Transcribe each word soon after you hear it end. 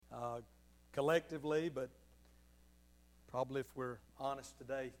collectively, but probably, if we're honest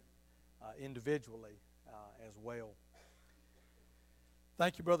today, individually as well.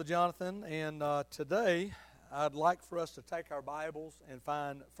 Thank you, Brother Jonathan. And today, I'd like for us to take our Bibles and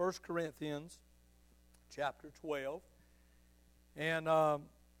find 1 Corinthians chapter 12. And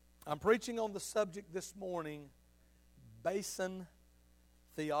I'm preaching on the subject this morning, Basin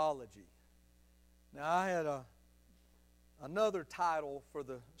Theology. Now, I had another title for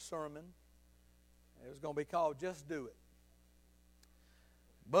the sermon. It was going to be called Just Do It.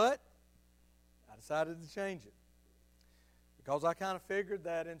 But I decided to change it because I kind of figured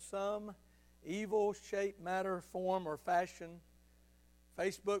that in some evil shape, matter, form, or fashion,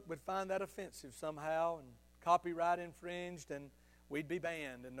 Facebook would find that offensive somehow and copyright infringed, and we'd be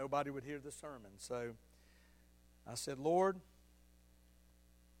banned and nobody would hear the sermon. So I said, Lord,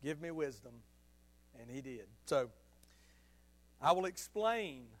 give me wisdom. And He did. So I will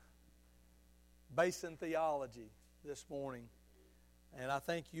explain Basin Theology this morning, and I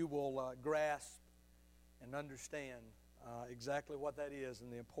think you will grasp and understand exactly what that is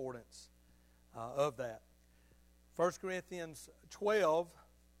and the importance of that. 1 Corinthians 12,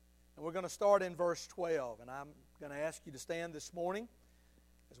 and we're going to start in verse 12. And I'm going to ask you to stand this morning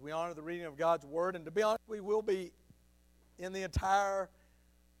as we honor the reading of God's Word. And to be honest, we will be in the entire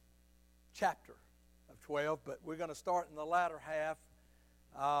chapter of 12, but we're going to start in the latter half,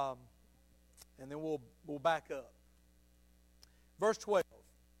 and then we'll back up. Verse 12.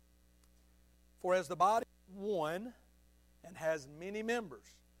 For as the body is one and has many members,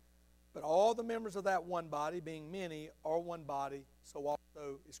 but all the members of that one body, being many, are one body, so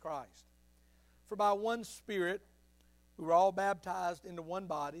also is Christ. For by one Spirit we were all baptized into one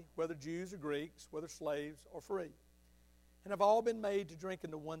body, whether Jews or Greeks, whether slaves or free, and have all been made to drink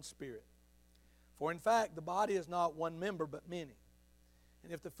into one Spirit. For in fact, the body is not one member, but many.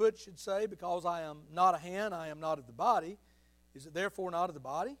 And if the foot should say, because I am not a hand, I am not of the body, is it therefore not of the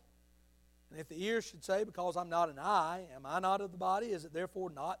body? And if the ear should say, because I'm not an eye, am I not of the body? Is it therefore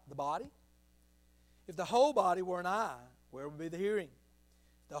not the body? If the whole body were an eye, where would be the hearing?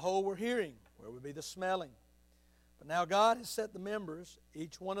 If the whole were hearing, where would be the smelling? But now God has set the members,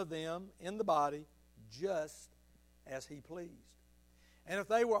 each one of them, in the body, just as He pleased. And if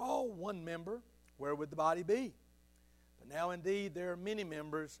they were all one member, where would the body be? But now indeed there are many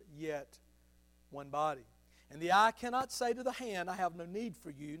members, yet one body. And the eye cannot say to the hand, I have no need for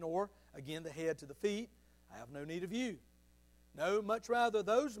you, nor again the head to the feet, I have no need of you. No, much rather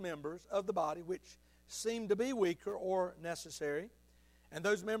those members of the body which seem to be weaker or necessary, and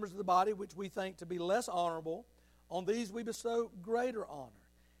those members of the body which we think to be less honorable, on these we bestow greater honor.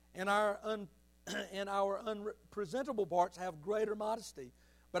 And our unpresentable parts have greater modesty,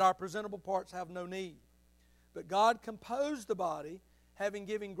 but our presentable parts have no need. But God composed the body, having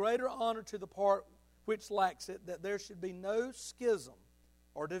given greater honor to the part which lacks it, that there should be no schism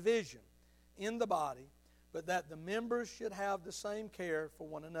or division in the body, but that the members should have the same care for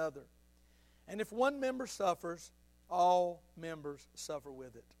one another. And if one member suffers, all members suffer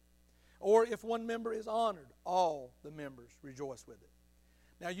with it. Or if one member is honored, all the members rejoice with it.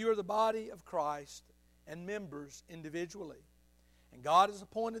 Now you are the body of Christ and members individually. And God has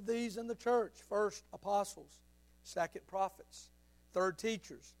appointed these in the church, first apostles, second prophets, third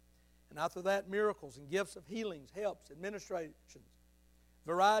teachers, and after that miracles and gifts of healings, helps, administrations,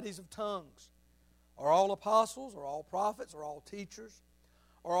 varieties of tongues. Are all apostles, or all prophets, or all teachers,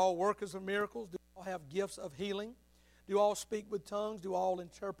 or all workers of miracles? Do all have gifts of healing? Do all speak with tongues? Do all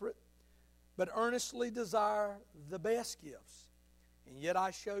interpret? But earnestly desire the best gifts, and yet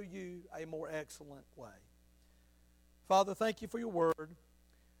I show you a more excellent way. Father, thank you for your word.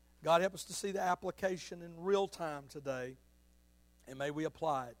 God, help us to see the application in real time today, and may we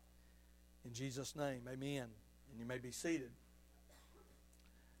apply it. In Jesus' name, amen. And you may be seated.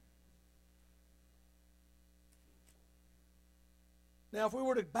 Now, if we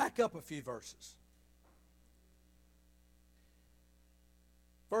were to back up a few verses.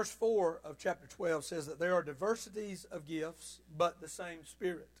 Verse 4 of chapter 12 says that there are diversities of gifts, but the same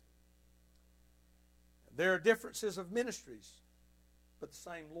Spirit. There are differences of ministries, but the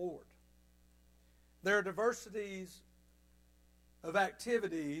same Lord. There are diversities of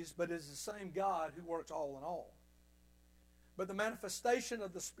activities, but it is the same God who works all in all. But the manifestation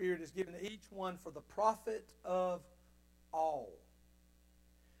of the Spirit is given to each one for the profit of all.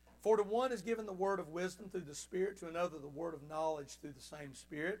 For to one is given the word of wisdom through the Spirit, to another the word of knowledge through the same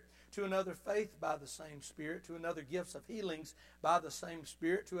Spirit, to another faith by the same Spirit, to another gifts of healings by the same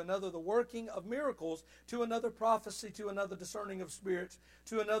Spirit, to another the working of miracles, to another prophecy, to another discerning of spirits,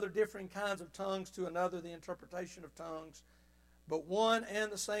 to another differing kinds of tongues, to another the interpretation of tongues. but one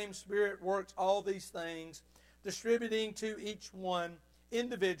and the same Spirit works all these things, distributing to each one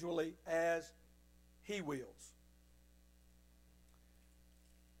individually as He wills.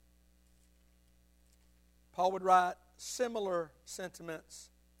 Paul would write similar sentiments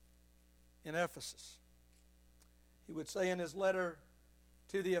in Ephesus. He would say in his letter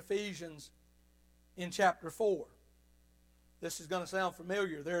to the Ephesians in chapter 4, this is going to sound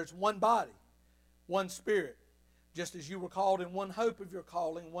familiar. There is one body, one Spirit, just as you were called in one hope of your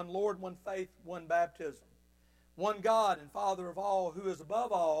calling, one Lord, one faith, one baptism, one God and Father of all, who is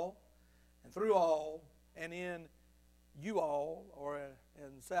above all and through all and in you all, or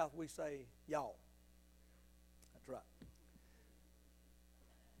in the South we say y'all. That's right.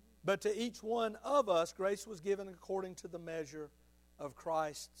 But to each one of us, grace was given according to the measure of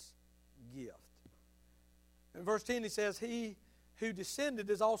Christ's gift. In verse 10 he says, He who descended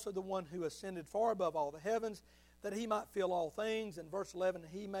is also the one who ascended far above all the heavens, that He might fill all things. In verse 11,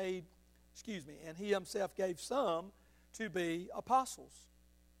 and He Himself gave some to be apostles,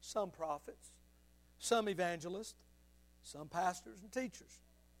 some prophets, some evangelists, some pastors and teachers,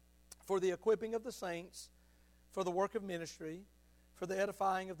 for the equipping of the saints, for the work of ministry, for the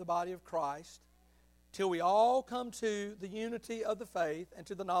edifying of the body of Christ, till we all come to the unity of the faith and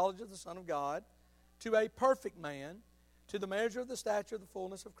to the knowledge of the Son of God, to a perfect man, to the measure of the stature of the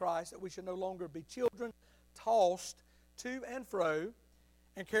fullness of Christ, that we should no longer be children, tossed to and fro,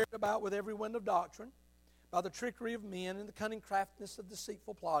 and carried about with every wind of doctrine, by the trickery of men and the cunning craftiness of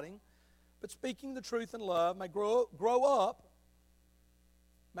deceitful plotting, but speaking the truth in love, may grow up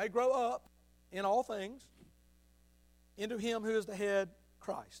in all things into Him who is the head,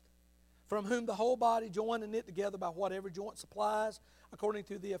 Christ, from whom the whole body, joined and knit together by what every joint supplies, according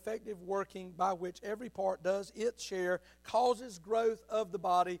to the effective working by which every part does its share, causes growth of the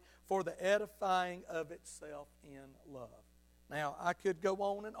body for the edifying of itself in love. Now, I could go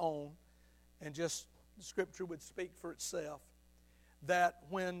on, and just the Scripture would speak for itself, that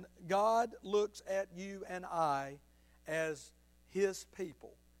when God looks at you and I as His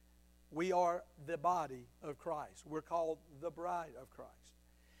people, we are the body of Christ. We're called the bride of Christ.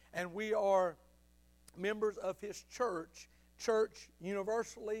 And we are members of His church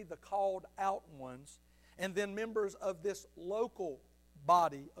universally, the called out ones, and then members of this local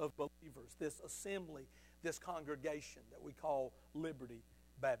body of believers, this assembly, this congregation that we call Liberty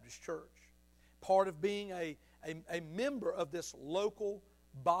Baptist Church. Part of being a member of this local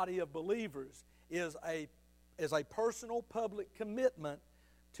body of believers is a personal public commitment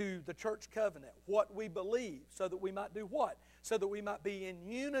to the church covenant, what we believe, so that we might do what? So that we might be in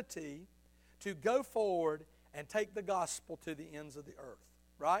unity to go forward and take the gospel to the ends of the earth,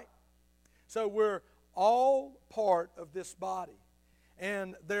 right? So we're all part of this body.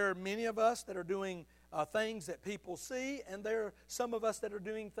 And there are many of us that are doing things that people see, and there are some of us that are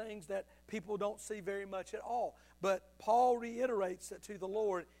doing things that people don't see very much at all. But Paul reiterates that to the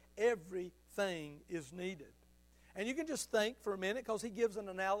Lord, everything is needed. And you can just think for a minute, because he gives an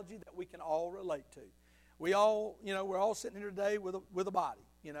analogy that we can all relate to. We all, we're all sitting here today with a body,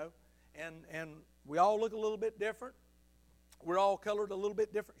 and we all look a little bit different. We're all colored a little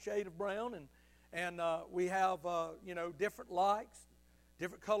bit different shade of brown, and we have, different likes,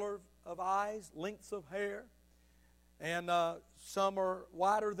 different color of eyes, lengths of hair, and some are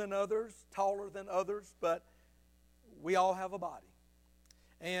wider than others, taller than others, but we all have a body.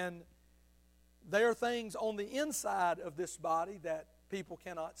 And there are things on the inside of this body that people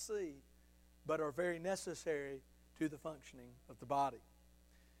cannot see, but are very necessary to the functioning of the body.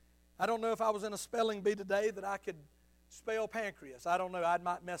 I don't know if I was in a spelling bee today that I could spell pancreas. I don't know. I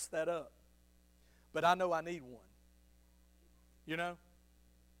might mess that up. But I know I need one.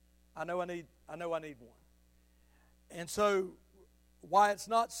 I know I need one. And so, why it's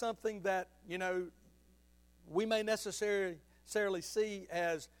not something that, we may necessarily see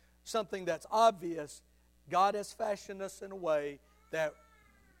as something that's obvious, God has fashioned us in a way that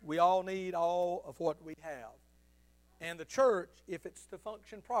we all need all of what we have. And the church, if it's to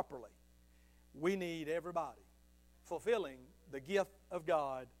function properly, we need everybody fulfilling the gift of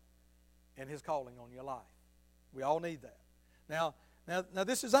God and His calling on your life. We all need that. Now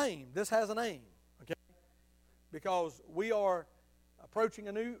this is aim. This has an aim, okay? Because we are approaching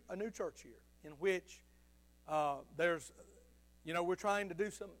a new church here, in which there's, we're trying to do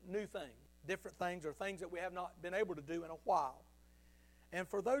some new things, different things, or things that we have not been able to do in a while. And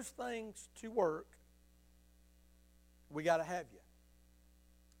for those things to work, we got to have you.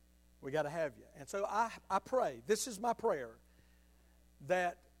 We got to have you. And so I pray, this is my prayer,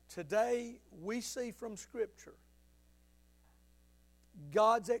 that today we see from Scripture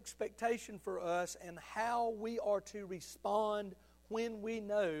God's expectation for us and how we are to respond when we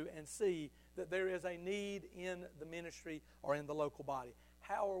know and see that there is a need in the ministry or in the local body.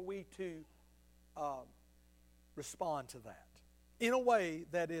 How are we to respond to that in a way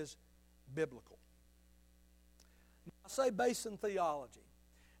that is biblical? I say Basin Theology.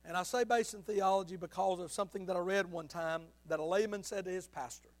 And I say Basin Theology because of something that I read one time that a layman said to his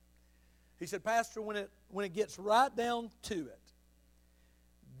pastor. He said, Pastor, when it gets right down to it,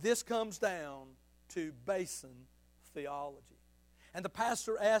 this comes down to Basin Theology. And the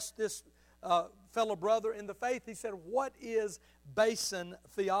pastor asked this fellow brother in the faith, he said, what is Basin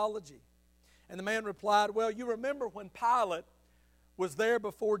Theology? And the man replied, well, you remember when Pilate was there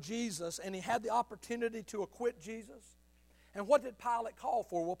before Jesus and he had the opportunity to acquit Jesus? And what did Pilate call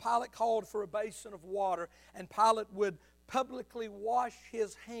for? Well, Pilate called for a basin of water, and Pilate would publicly wash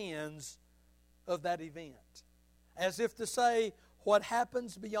his hands of that event, as if to say, what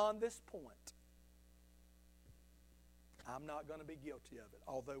happens beyond this point, I'm not going to be guilty of it,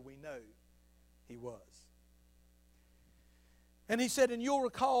 although we know he was. And he said, and you'll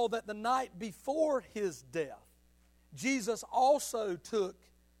recall that the night before his death, Jesus also took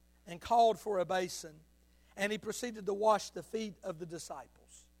and called for a basin, and he proceeded to wash the feet of the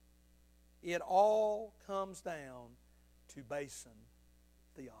disciples. It all comes down to Basin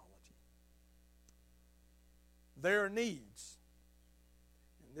Theology. There are needs.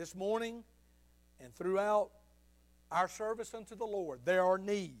 And this morning and throughout our service unto the Lord, there are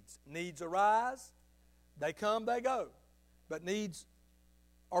needs. Needs arise, they come, they go. But needs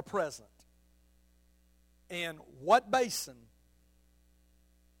are present. And what basin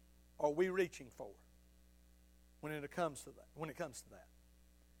are we reaching for when it comes to that?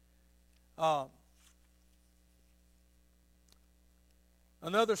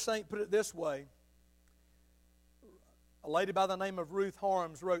 Another saint put it this way. A lady by the name of Ruth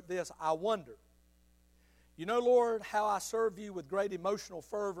Harms wrote this, I wonder, you know, Lord, how I serve you with great emotional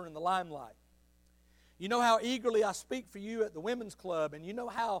fervor in the limelight. You know how eagerly I speak for you at the women's club, and you know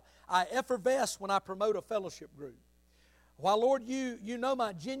how I effervesce when I promote a fellowship group. While, Lord, you know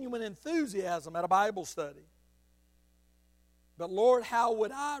my genuine enthusiasm at a Bible study. But, Lord, how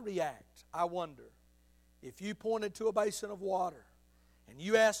would I react, I wonder, if you pointed to a basin of water and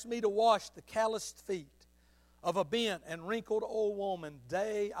you asked me to wash the calloused feet of a bent and wrinkled old woman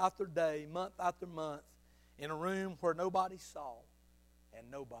day after day, month after month, in a room where nobody saw and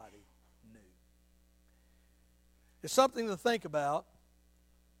nobody knew. It's something to think about.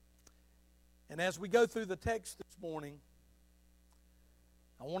 And as we go through the text this morning,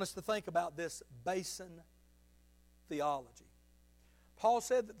 I want us to think about this basin theology. Paul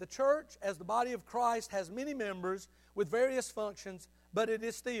said that the church, as the body of Christ, has many members with various functions, but it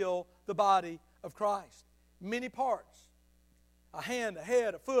is still the body of Christ. Many parts. A hand, a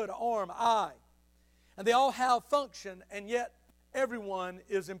head, a foot, an arm, an eye. And they all have function, and yet everyone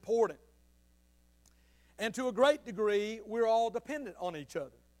is important. And to a great degree, we're all dependent on each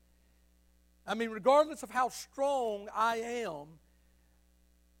other. I mean, regardless of how strong I am,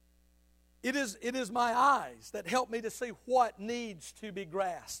 it is my eyes that help me to see what needs to be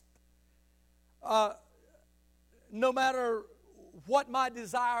grasped. No matter what my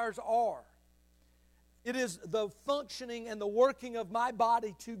desires are, it is the functioning and the working of my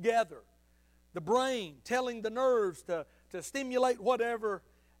body together. The brain telling the nerves to stimulate whatever,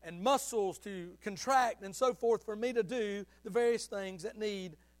 and muscles to contract and so forth for me to do the various things that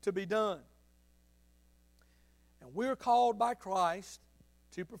need to be done. And we're called by Christ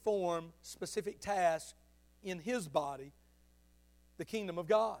to perform specific tasks in His body, the kingdom of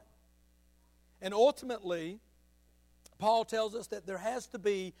God. And ultimately, Paul tells us that there has to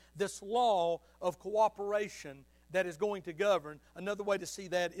be this law of cooperation that is going to govern. Another way to see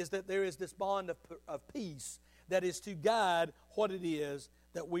that is that there is this bond of peace that is to guide what it is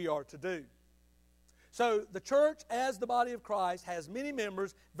that we are to do. So the church, as the body of Christ, has many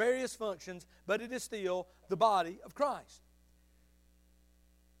members, various functions, but it is still the body of Christ.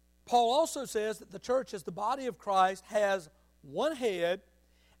 Paul also says that the church, as the body of Christ, has one head,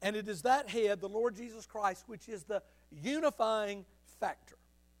 and it is that head, the Lord Jesus Christ, which is the unifying factor.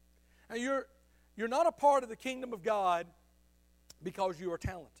 Now, you're not a part of the kingdom of God because you are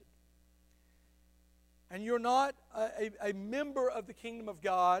talented. And you're not a member of the kingdom of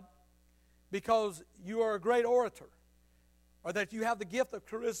God because you are a great orator, or that you have the gift of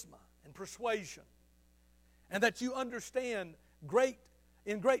charisma and persuasion, and that you understand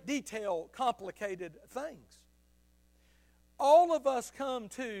in great detail complicated things. All of us come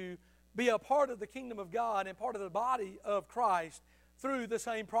to be a part of the kingdom of God and part of the body of Christ through the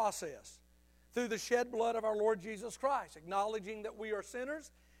same process. through the shed blood of our Lord Jesus Christ, acknowledging that we are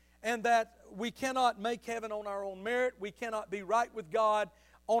sinners and that we cannot make heaven on our own merit. We cannot be right with God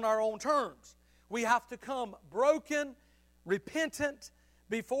on our own terms. We have to come broken, repentant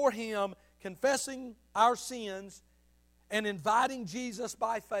before Him, confessing our sins and inviting Jesus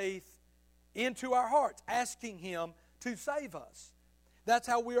by faith into our hearts, asking Him to save us. That's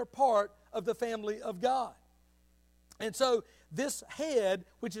how we are part of the family of God. And so this head,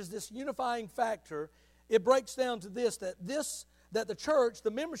 which is this unifying factor, it breaks down to this, that the church,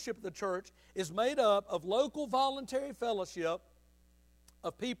 the membership of the church, is made up of local voluntary fellowship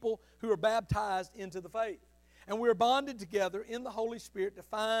of people who are baptized into the faith. And we are bonded together in the Holy Spirit to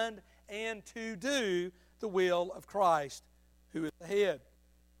find and to do the will of Christ, who is the head.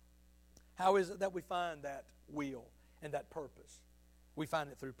 How is it that we find that will and that purpose? We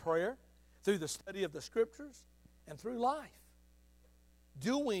find it through prayer, through the study of the Scriptures, and through life.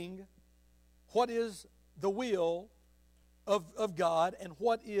 Doing what is the will of God and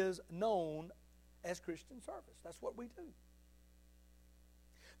what is known as Christian service. That's what we do.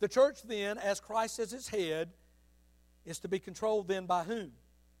 The church then, as Christ as its head, is to be controlled then by whom?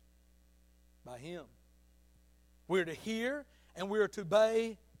 By Him. We're to hear and we're to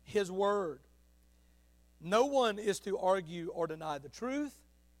obey His word. No one is to argue or deny the truth.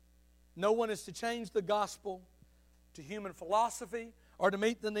 No one is to change the gospel to human philosophy or to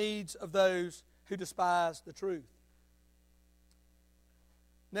meet the needs of those who despise the truth.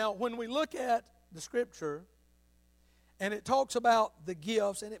 Now, when we look at the Scripture, and it talks about the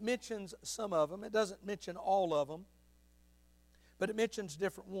gifts, and it mentions some of them. It doesn't mention all of them, but it mentions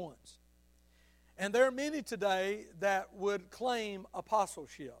different ones. And there are many today that would claim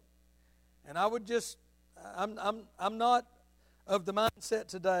apostleship. And I would just, I'm not of the mindset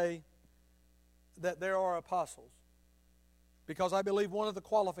today that there are apostles. Because I believe one of the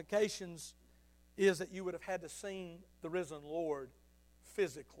qualifications is that you would have had to see the risen Lord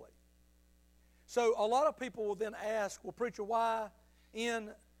physically. So a lot of people will then ask, well, preacher, why in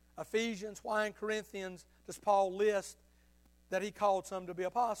Ephesians, why in Corinthians does Paul list that he called some to be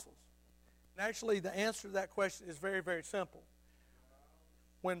apostles? And actually, the answer to that question is very, very simple.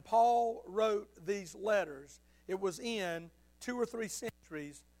 When Paul wrote these letters, it was in 2 or 3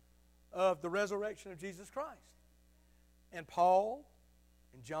 centuries of the resurrection of Jesus Christ. And Paul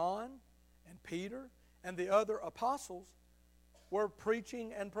and John and Peter and the other apostles were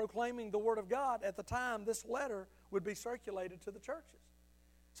preaching and proclaiming the Word of God at the time this letter would be circulated to the churches.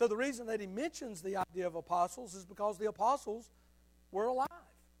 So the reason that he mentions the idea of apostles is because the apostles were alive.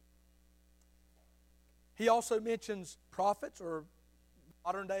 He also mentions prophets or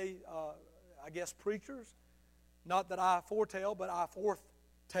modern day, preachers. Not that I foretell, but I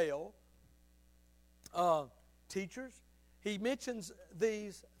foretell. Teachers. He mentions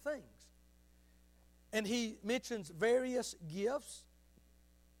these things. And he mentions various gifts,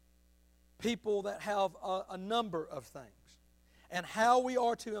 people that have a number of things, and how we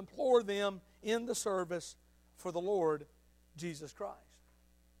are to employ them in the service for the Lord Jesus Christ.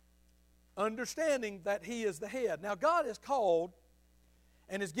 Understanding that He is the head. Now, God has called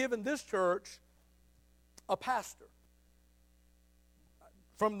and has given this church a pastor.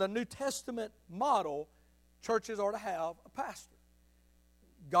 From the New Testament model, churches are to have a pastor.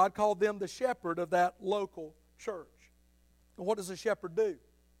 God called them the shepherd of that local church. And what does a shepherd do?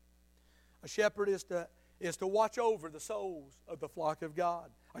 A shepherd is to watch over the souls of the flock of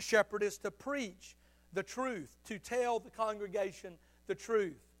God. A shepherd is to preach the truth, to tell the congregation the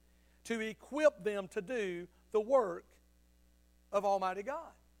truth, to equip them to do the work of Almighty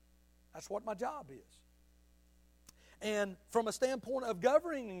God. That's what my job is. And from a standpoint of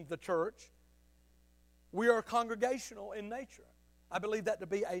governing the church, we are congregational in nature. I believe that to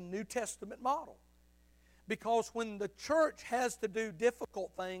be a New Testament model. Because when the church has to do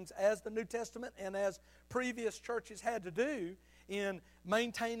difficult things, as the New Testament and as previous churches had to do in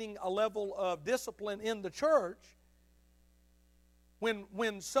maintaining a level of discipline in the church,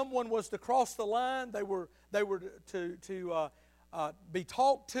 when someone was to cross the line, they were to be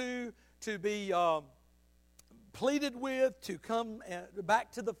talked to be pleaded with, to come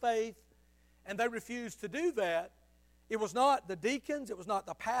back to the faith, and they refused to do that. It was not the deacons, it was not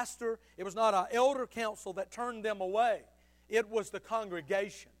the pastor, it was not an elder council that turned them away. It was the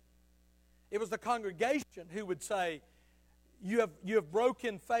congregation. It was the congregation who would say, you have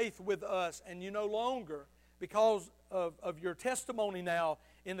broken faith with us, and you no longer, because of your testimony now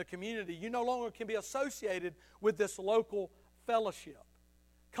in the community, you no longer can be associated with this local fellowship.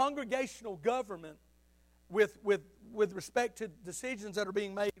 Congregational government with respect to decisions that are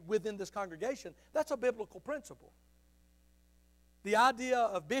being made within this congregation, that's a biblical principle. The idea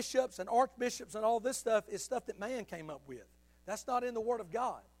of bishops and archbishops and all this stuff is stuff that man came up with. That's not in the Word of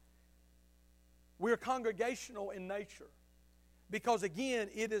God. We're congregational in nature. Because again,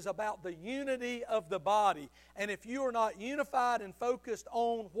 it is about the unity of the body. And if you are not unified and focused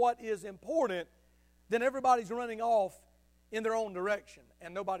on what is important, then everybody's running off in their own direction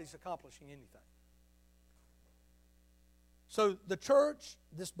and nobody's accomplishing anything. So the church,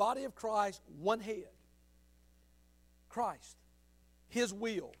 this body of Christ, one head. Christ, His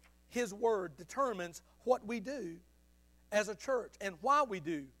will, His Word determines what we do as a church and why we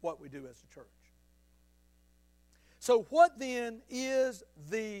do what we do as a church. So what then is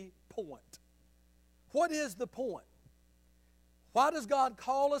the point? What is the point? Why does God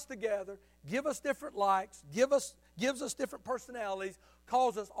call us together, give us different likes, gives us different personalities,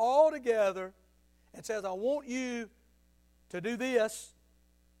 calls us all together, and says, I want you to do this,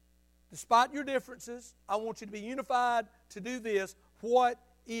 despite your differences. I want you to be unified to do this. What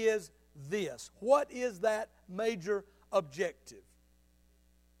is this? What is that major objective?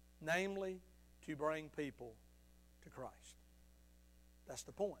 Namely, to bring people to Christ. That's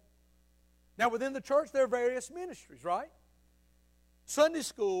the point. Now, within the church, there are various ministries, right? Sunday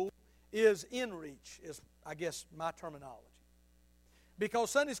school is in reach, is, I guess, my terminology.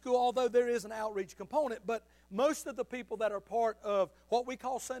 Because Sunday school, although there is an outreach component, but most of the people that are part of what we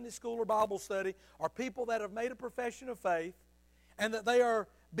call Sunday school or Bible study are people that have made a profession of faith and that they are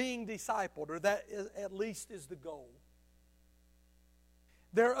being discipled, or that is, at least is the goal.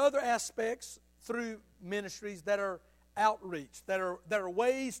 There are other aspects through ministries that are outreach, that are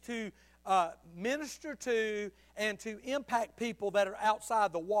ways to minister to and to impact people that are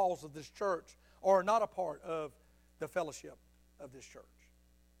outside the walls of this church or are not a part of the fellowship of this church.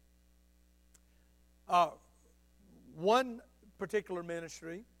 One particular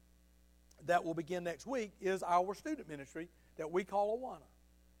ministry that will begin next week is our student ministry that we call Awana,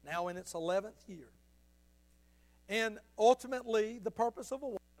 now in its 11th year. And ultimately, the purpose of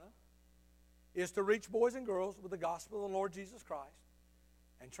Awana is to reach boys and girls with the gospel of the Lord Jesus Christ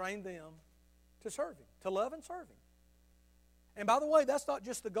and train them to serve Him, to love and serve Him. And by the way, that's not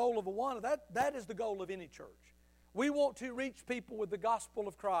just the goal of Awana. That is the goal of any church. We want to reach people with the gospel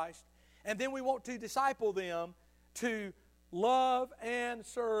of Christ, and then we want to disciple them to love and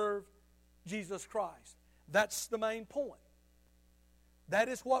serve Jesus Christ. That's the main point. That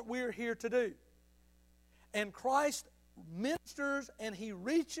is what we're here to do. And Christ ministers and He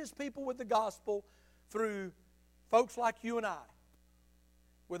reaches people with the gospel through folks like you and I.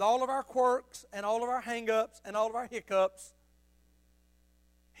 With all of our quirks and all of our hang-ups and all of our hiccups,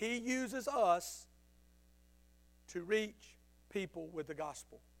 He uses us to reach people with the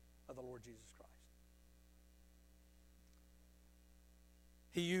gospel of the Lord Jesus Christ.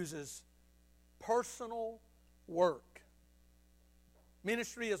 He uses personal work.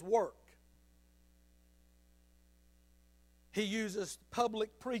 Ministry is work. He uses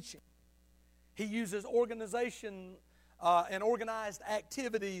public preaching. He uses organization and organized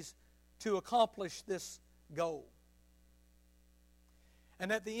activities to accomplish this goal.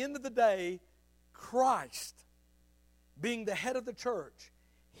 And at the end of the day, Christ, being the head of the church,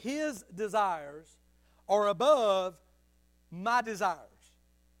 His desires are above my desires.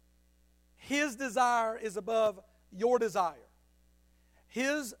 His desire is above your desire.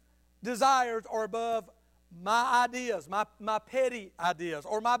 His desires are above my ideas, my petty ideas,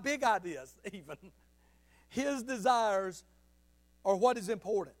 or my big ideas even. His desires are what is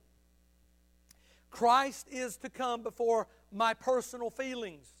important. Christ is to come before my personal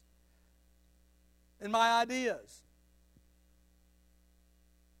feelings and my ideas.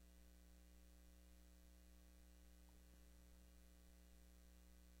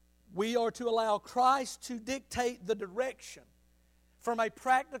 We are to allow Christ to dictate the direction from a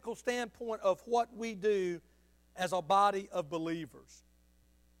practical standpoint of what we do as a body of believers.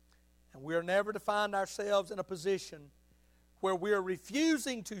 And we are never to find ourselves in a position where we are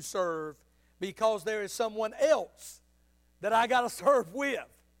refusing to serve because there is someone else that I got to serve with.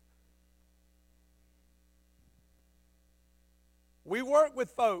 We work with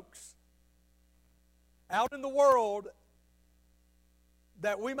folks out in the world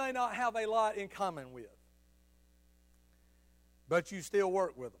that we may not have a lot in common with, but you still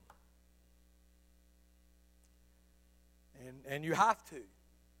work with them. And you have to,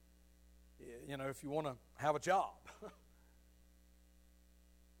 you know, if you want to have a job.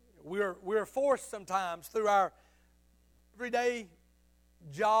 We're forced sometimes through our everyday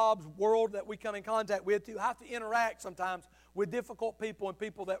jobs, world that we come in contact with, to have to interact sometimes with difficult people and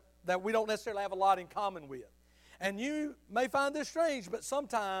people that we don't necessarily have a lot in common with. And you may find this strange, but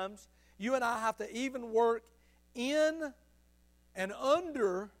sometimes you and I have to even work in and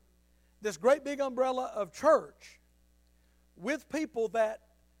under this great big umbrella of church with people that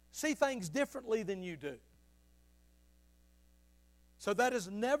see things differently than you do. So that is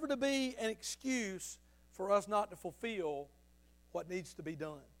never to be an excuse for us not to fulfill what needs to be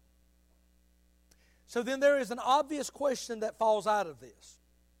done. So then there is an obvious question that falls out of this.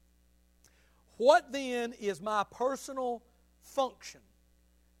 What then is my personal function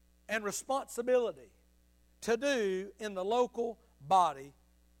and responsibility to do in the local body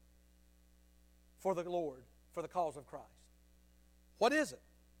for the Lord, for the cause of Christ? What is it?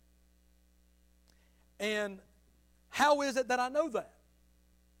 And how is it that I know that?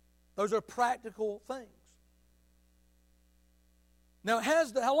 Those are practical things. Now, it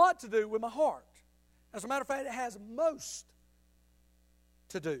has a lot to do with my heart. As a matter of fact, it has most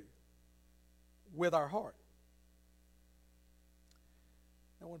to do with our heart.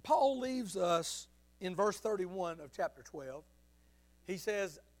 Now, when Paul leaves us in verse 31 of chapter 12, he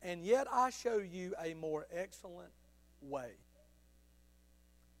says, "And yet I show you a more excellent way."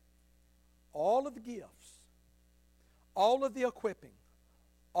 All of the gifts, all of the equipping,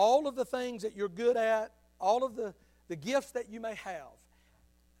 all of the things that you're good at, all of the gifts that you may have,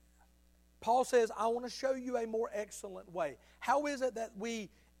 Paul says, I want to show you a more excellent way. How is it that we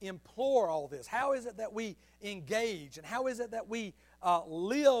implore all this? How is it that we engage? And how is it that we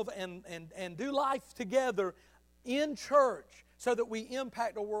live and do life together in church so that we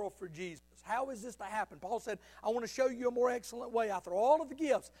impact the world for Jesus? How is this to happen? Paul said, I want to show you a more excellent way. I throw all of the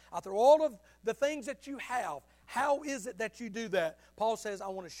gifts, I throw all of the things that you have. How is it that you do that? Paul says, I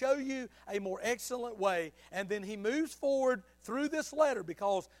want to show you a more excellent way. And then he moves forward through this letter,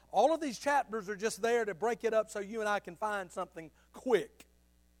 because all of these chapters are just there to break it up so you and I can find something quick.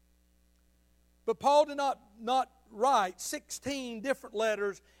 But Paul did not write 16 different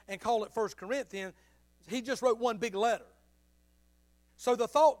letters and call it 1 Corinthians. He just wrote one big letter. So the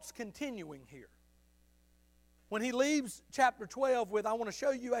thought's continuing here. When he leaves chapter 12 with, I want to show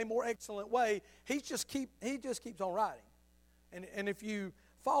you a more excellent way, he just keeps on writing. And if you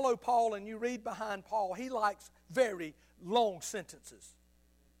follow Paul and you read behind Paul, he likes very long sentences.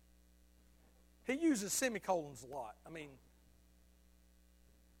 He uses semicolons a lot. I mean,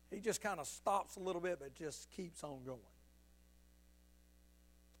 he just kind of stops a little bit but just keeps on going.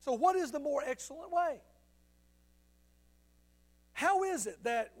 So what is the more excellent way? How is it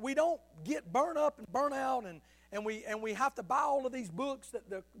that we don't get burned up and burnt out and we have to buy all of these books that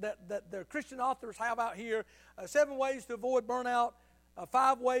the Christian authors have out here? 7 ways to avoid burnout,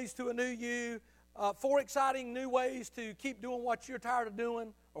 5 ways to a new you, 4 exciting new ways to keep doing what you're tired of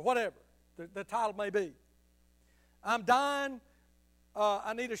doing, or whatever the title may be. I'm dying,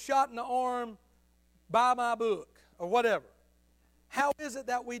 I need a shot in the arm, buy my book, or whatever. How is it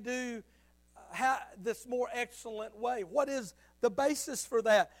that we do this more excellent way? What is the basis for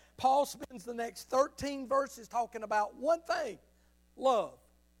that? Paul spends the next 13 verses talking about one thing: love.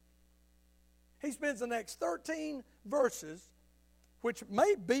 He spends the next 13 verses, which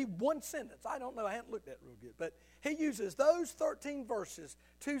may be one sentence. I don't know. I haven't looked at it real good. But he uses those 13 verses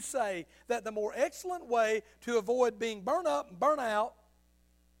to say that the more excellent way to avoid being burnt up and burnt out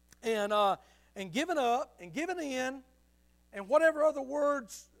and given up and given in and whatever other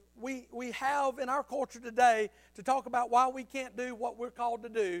words we have in our culture today to talk about why we can't do what we're called to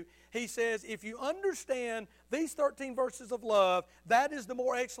do. He says, if you understand these 13 verses of love, that is the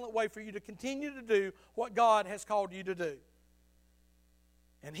more excellent way for you to continue to do what God has called you to do.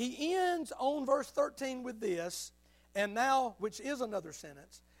 And he ends on verse 13 with this, and now, which is another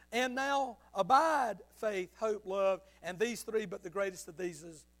sentence, and now abide faith, hope, love, and these 3, but the greatest of these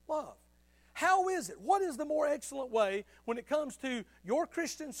is love. How is it? What is the more excellent way when it comes to your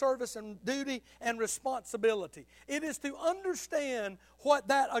Christian service and duty and responsibility? It is to understand what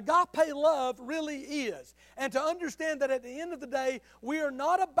that agape love really is, and to understand that at the end of the day, we are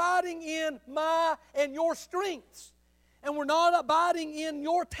not abiding in my and your strengths, and we're not abiding in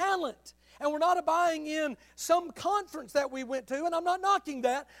your talent, and we're not abiding in some conference that we went to, and I'm not knocking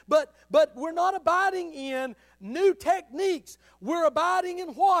that, but we're not abiding in new techniques. We're abiding in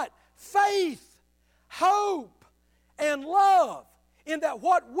what? Faith, hope, and love, in that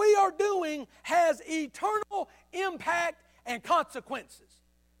what we are doing has eternal impact and consequences.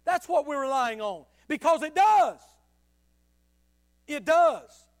 That's what we're relying on, because it does. It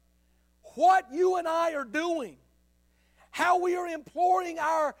does. What you and I are doing, how we are employing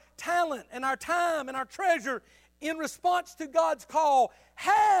our talent and our time and our treasure in response to God's call,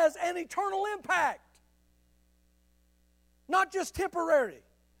 has an eternal impact. Not just temporary.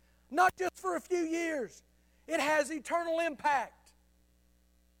 Not just for a few years. It has eternal impact.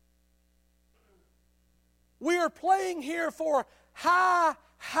 we are playing here for high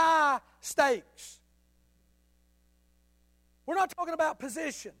stakes. We're not talking about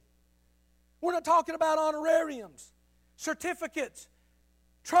position. We're not talking about honorariums, certificates,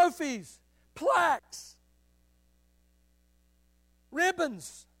 trophies, plaques,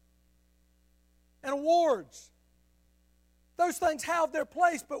 ribbons, and awards. Those things have their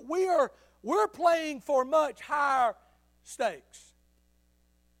place, but we're playing for much higher stakes.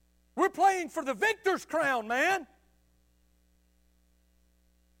 We're playing for the victor's crown, man.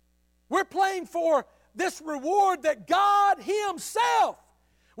 We're playing for this reward that God Himself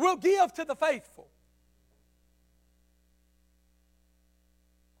will give to the faithful.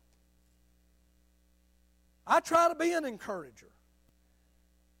 I try to be an encourager.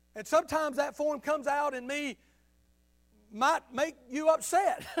 And sometimes that form comes out in me, might make you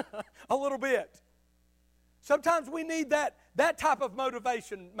upset a little bit. Sometimes we need that type of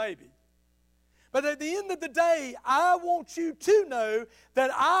motivation, maybe. But at the end of the day, I want you to know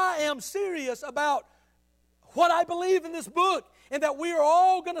that I am serious about what I believe in this book, and that we are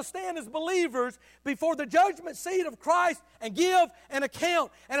all going to stand as believers before the judgment seat of Christ and give an account.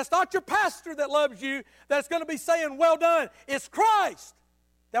 And it's not your pastor that loves you that's going to be saying, well done. It's Christ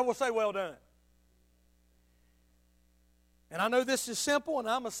that will say, well done. And I know this is simple, and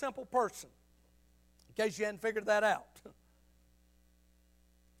I'm a simple person, in case you hadn't figured that out.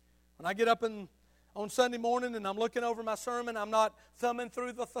 When I get up on Sunday morning and I'm looking over my sermon, I'm not thumbing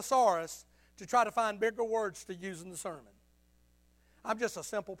through the thesaurus to try to find bigger words to use in the sermon. I'm just a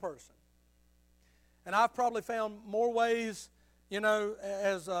simple person. And I've probably found more ways,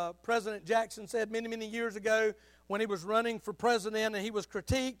 as President Jackson said many, many years ago when he was running for president and he was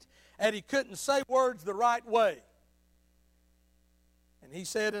critiqued and he couldn't say words the right way. And he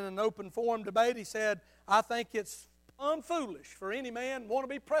said in an open forum debate, he said, I think it's foolish for any man want to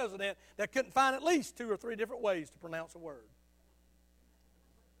be president that couldn't find at least 2 or 3 different ways to pronounce a word.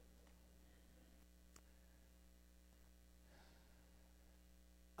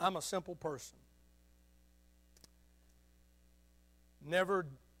 I'm a simple person. Never,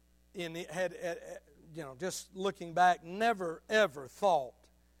 just looking back, never ever thought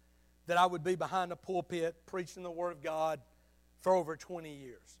that I would be behind a pulpit preaching the Word of God for over 20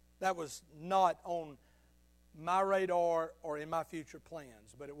 years. That was not on my radar or in my future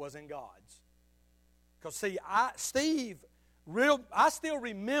plans, but it was in God's. Because see, I still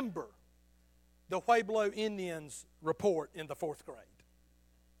remember the Pueblo Indians report in the 4th grade.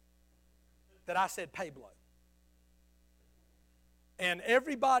 That I said Pueblo. And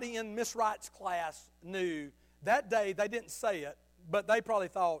everybody in Miss Wright's class knew that day, they didn't say it, but they probably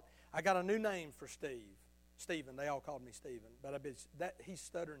thought, I got a new name for Steve. Stephen, they all called me Stephen, but he's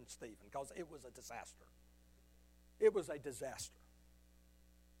stuttering Stephen because it was a disaster. It was a disaster.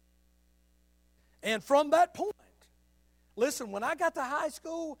 And from that point, listen, when I got to high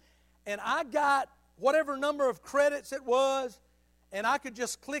school and I got whatever number of credits it was, and I could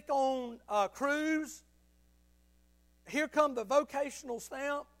just click on cruise, here come the vocational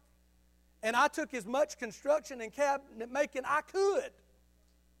stamp, and I took as much construction and cabinet making I could.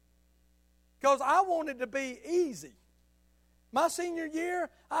 Because I wanted to be easy. My senior year,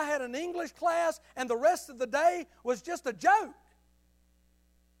 I had an English class, and the rest of the day was just a joke.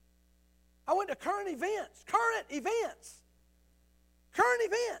 I went to current events.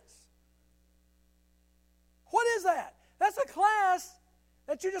 What is that? That's a class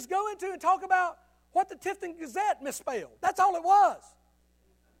that you just go into and talk about what the Tifton Gazette misspelled. That's all it was.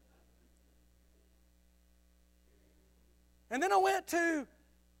 And then I went to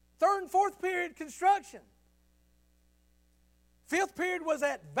 3rd and 4th period construction. 5th period was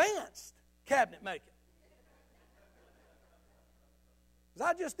advanced cabinet making. Because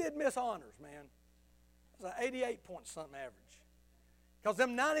I just did Miss Honors, man. It was an 88 point something average. Because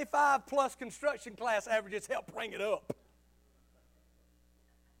them 95 plus construction class averages help bring it up.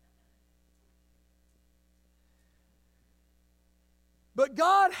 But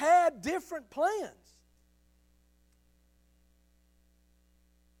God had different plans.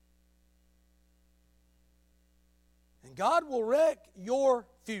 And God will wreck your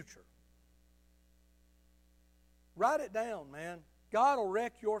future. Write it down, man. God will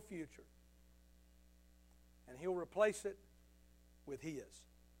wreck your future. And He'll replace it with His.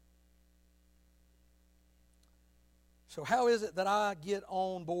 So how is it that I get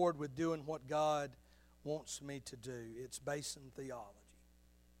on board with doing what God wants me to do? It's Basin Theology.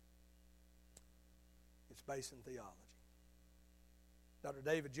 It's Basin Theology. Dr.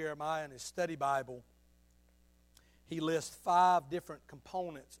 David Jeremiah in his study Bible, he lists 5 different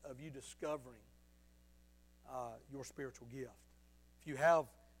components of you discovering your spiritual gift. If you have,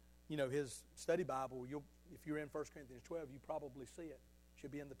 his study Bible, if you're in 1 Corinthians 12, you probably see it. It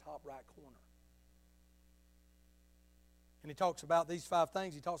should be in the top right corner. And he talks about these 5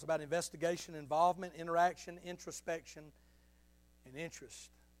 things. He talks about investigation, involvement, interaction, introspection, and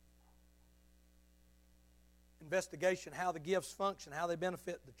interest. Investigation, how the gifts function, how they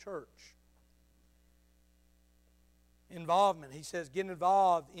benefit the church. Involvement, he says, get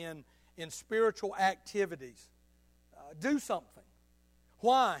involved in spiritual activities. Do something.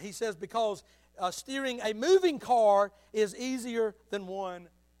 Why? He says, because steering a moving car is easier than one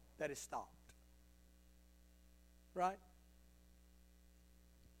that is stopped. Right?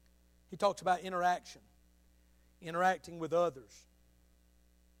 He talks about interaction, interacting with others.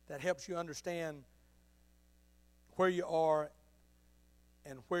 That helps you understand where you are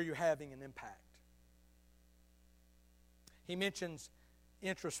and where you're having an impact. He mentions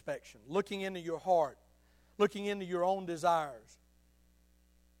introspection, looking into your heart, looking into your own desires.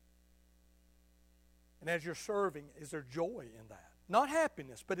 And as you're serving, is there joy in that? Not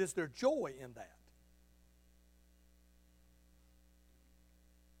happiness, but is there joy in that?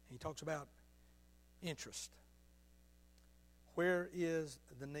 He talks about interest. Where is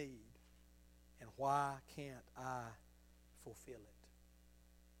the need? And why can't I fulfill it?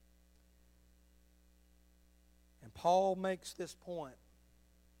 And Paul makes this point,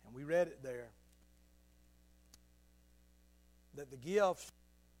 and we read it there, that the gifts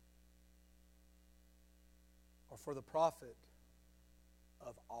are for the profit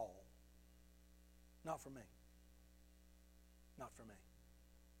of all. Not for me. Not for me.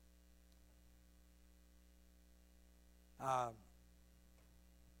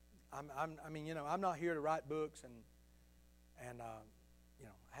 I'm not here to write books and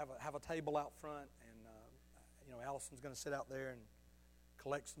have a table out front, and Allison's going to sit out there and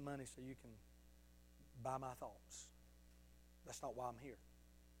collect some money so you can buy my thoughts. That's not why I'm here.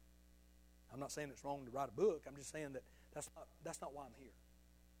 I'm not saying it's wrong to write a book. I'm just saying that that's not why I'm here.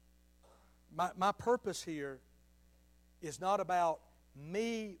 My purpose here is not about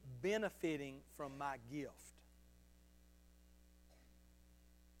me benefiting from my gift.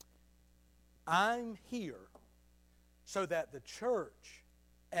 I'm here so that the church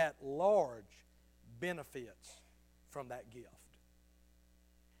at large benefits from that gift.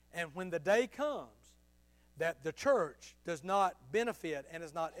 And when the day comes that the church does not benefit and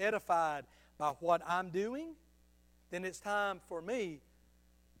is not edified by what I'm doing, then it's time for me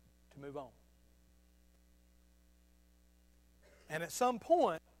to move on. And at some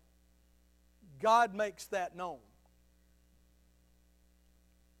point, God makes that known.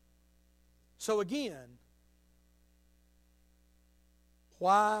 So again,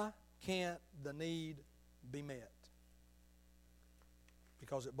 why can't the need be met?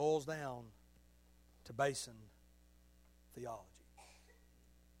 Because it boils down to Basin Theology.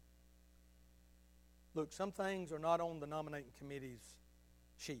 Look, some things are not on the nominating committee's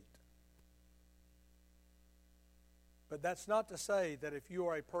sheet. But that's not to say that if you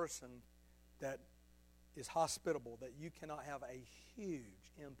are a person that is hospitable, that you cannot have a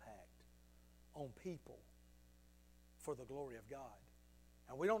huge impact on people for the glory of God.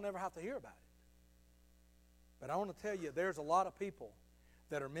 And we don't never have to hear about it. But I want to tell you, there's a lot of people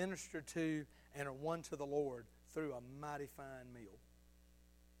that are ministered to and are won to the Lord through a mighty fine meal.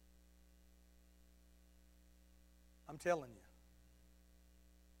 I'm telling you,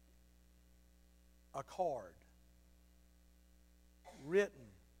 a card written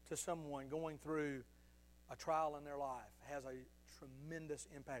to someone going through a trial in their life has a tremendous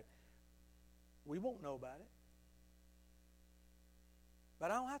impact. We won't know about it.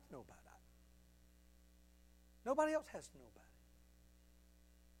 But I don't have to know about it. Nobody else has to know about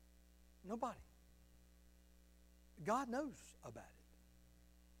it. Nobody. God knows about it.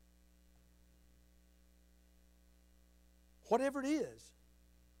 Whatever it is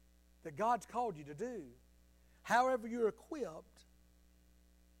that God's called you to do, however you're equipped,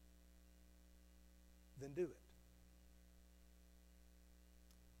 then do it.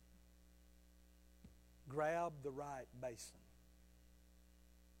 Grab the right basin.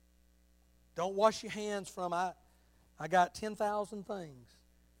 Don't wash your hands from, I got 10,000 things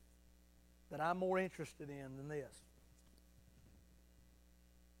that I'm more interested in than this.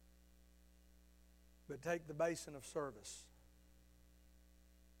 But take the basin of service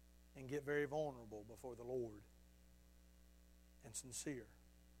and get very vulnerable before the Lord and sincere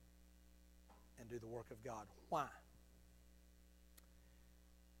and do the work of God. Why?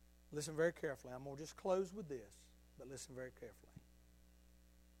 Listen very carefully. I'm going to just close with this, but listen very carefully.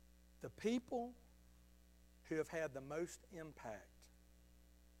 The people who have had the most impact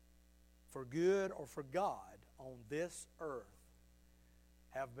for good or for God on this earth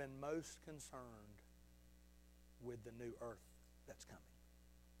have been most concerned with the new earth that's coming.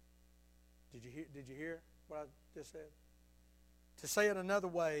 Did you hear what I just said? To say it another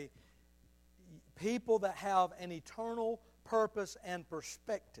way, people that have an eternal purpose and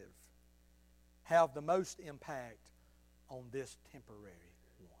perspective have the most impact on this temporary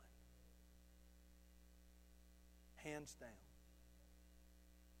one. Hands down.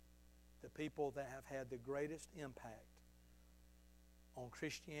 The people that have had the greatest impact on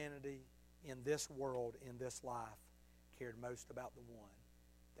Christianity in this world, in this life, cared most about the one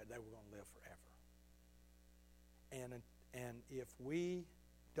that they were going to live forever. And if we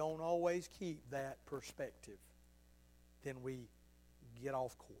don't always keep that perspective, then we get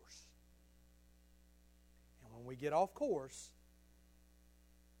off course. And when we get off course,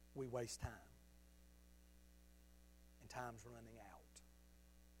 we waste time. And time's running out.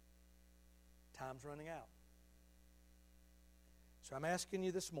 Time's running out. So I'm asking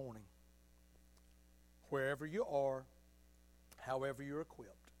you this morning, wherever you are, however you're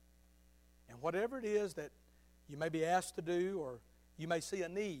equipped, and whatever it is that you may be asked to do, or you may see a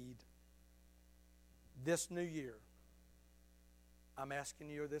need this new year, I'm asking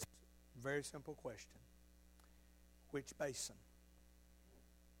you this very simple question. Which basin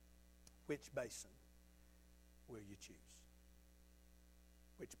will you choose?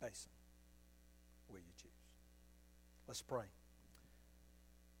 Which basin will you choose? Let's pray.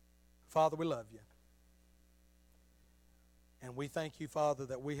 Father, we love you. And we thank you, Father,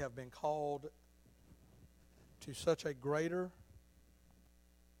 that we have been called to such a greater,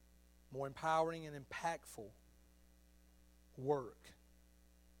 more empowering and impactful work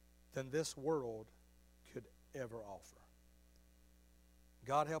than this world could ever offer.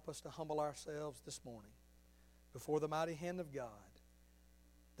 God, help us to humble ourselves this morning before the mighty hand of God,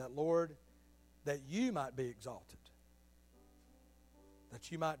 that, Lord, that you might be exalted,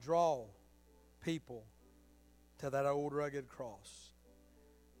 that you might draw people to that old rugged cross,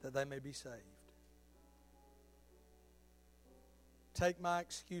 that they may be saved. Take my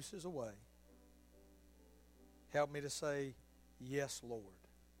excuses away. Help me to say, yes, Lord.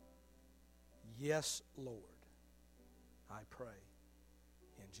 Yes, Lord. I pray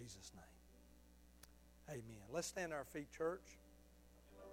in Jesus' name. Amen. Let's stand on our feet, church.